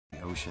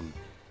ocean,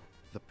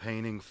 the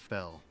painting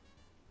fell.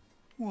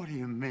 What do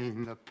you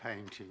mean the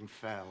painting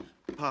fell?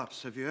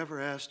 Pops, have you ever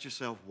asked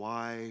yourself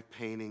why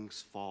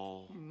paintings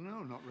fall?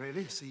 No, not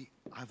really. See,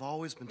 I've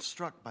always been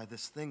struck by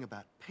this thing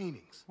about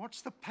paintings.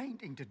 What's the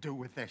painting to do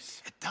with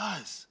this? It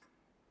does.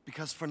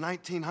 Because for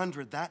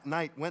 1900, that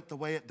night went the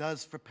way it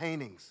does for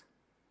paintings.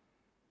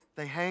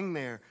 They hang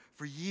there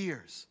for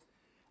years.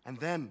 And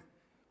then,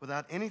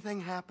 without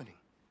anything happening,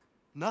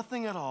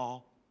 nothing at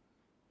all,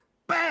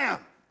 bam!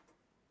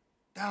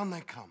 Down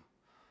they come.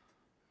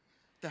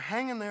 They're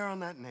hanging there on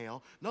that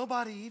nail.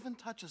 Nobody even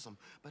touches them.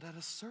 But at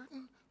a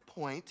certain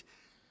point,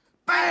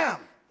 bam!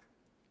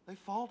 They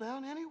fall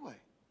down anyway.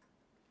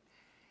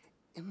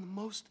 In the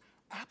most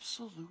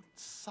absolute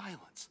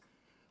silence.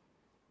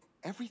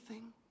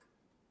 Everything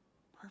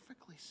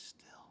perfectly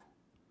still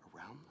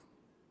around them.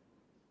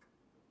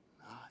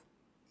 Not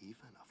even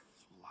a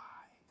fly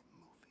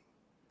moving.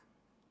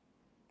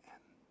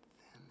 And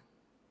then,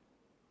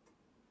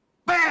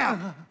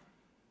 bam!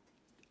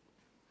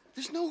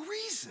 There's no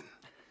reason.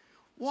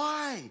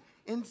 Why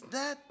in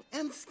that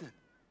instant?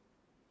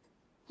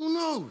 Who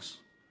knows?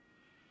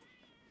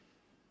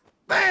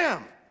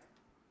 Bam!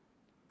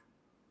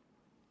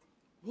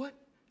 What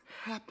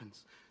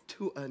happens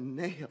to a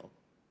nail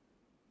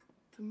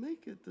to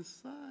make it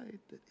decide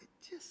that it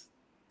just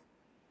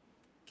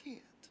can't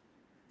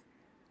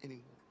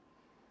anymore?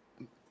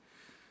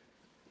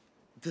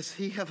 Does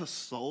he have a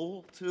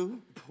soul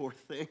too, poor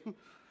thing?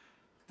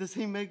 Does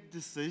he make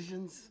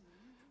decisions?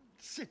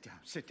 Sit down,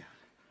 sit down.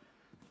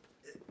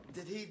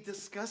 Did he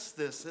discuss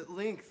this at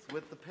length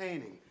with the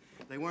painting?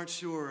 They weren't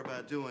sure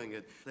about doing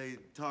it. They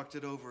talked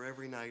it over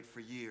every night for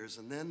years,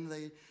 and then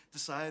they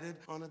decided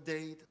on a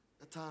date,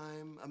 a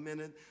time, a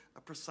minute,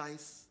 a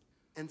precise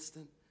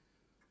instant.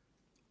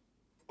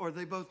 Or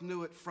they both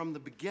knew it from the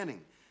beginning.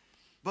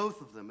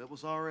 Both of them. It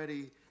was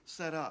already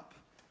set up.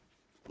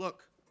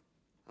 Look,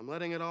 I'm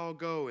letting it all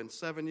go in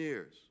 7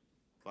 years.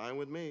 Fine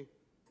with me.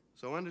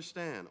 So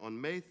understand,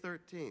 on May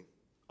 13th,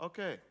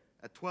 okay,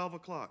 at 12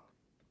 o'clock.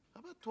 How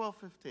about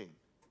 12:15?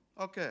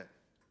 Okay,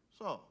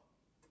 so,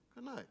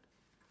 good night.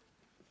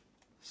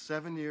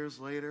 7 years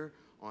later,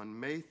 on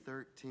May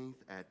 13th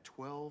at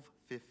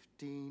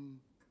 12:15,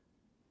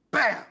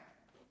 bam!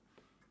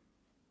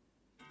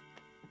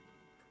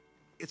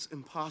 It's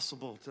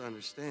impossible to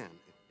understand.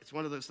 It's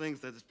one of those things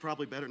that it's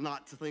probably better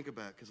not to think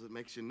about because it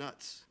makes you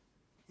nuts.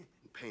 And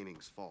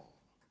paintings fall.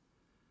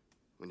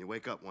 When you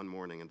wake up one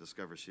morning and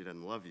discover she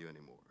doesn't love you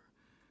anymore.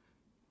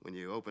 When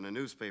you open a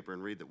newspaper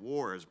and read that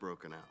war has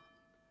broken out.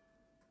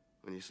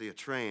 When you see a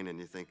train and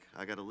you think,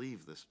 I gotta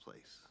leave this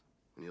place.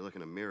 When you look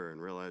in a mirror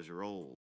and realize you're old.